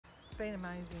been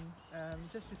amazing.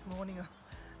 Just this morning,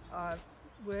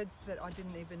 words that I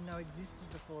didn't even know existed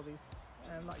before this,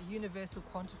 like universal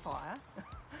quantifier.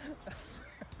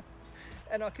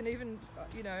 And I can even,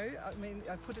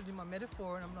 I put it in my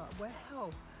metaphor and I'm like,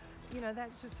 wow, that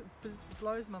just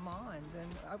blows my mind. And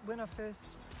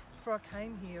before I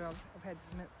came here, I've had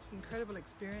some incredible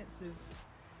experiences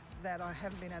that I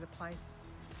haven't been able to place.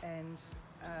 And,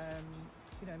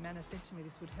 Manna said to me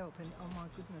this would help. And oh my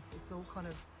goodness, it's all kind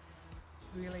of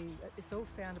really, it's all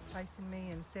found a place in me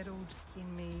and settled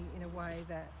in me in a way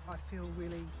that I feel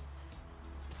really,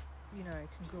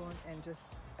 congruent and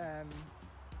just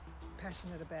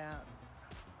passionate about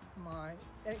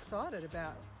and excited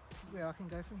about where I can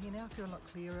go from here now. I feel a lot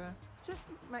clearer. It just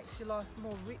makes your life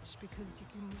more rich because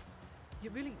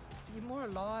you're more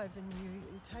alive and you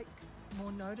take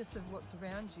more notice of what's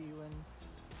around you. And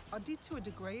I did to a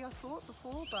degree, I thought,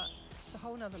 before, but it's a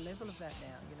whole nother level of that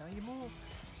now. You're more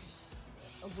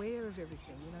aware of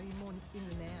everything, you're more in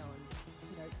the now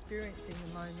and, experiencing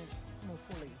the moment more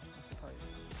fully, I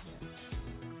suppose.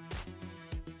 Yeah.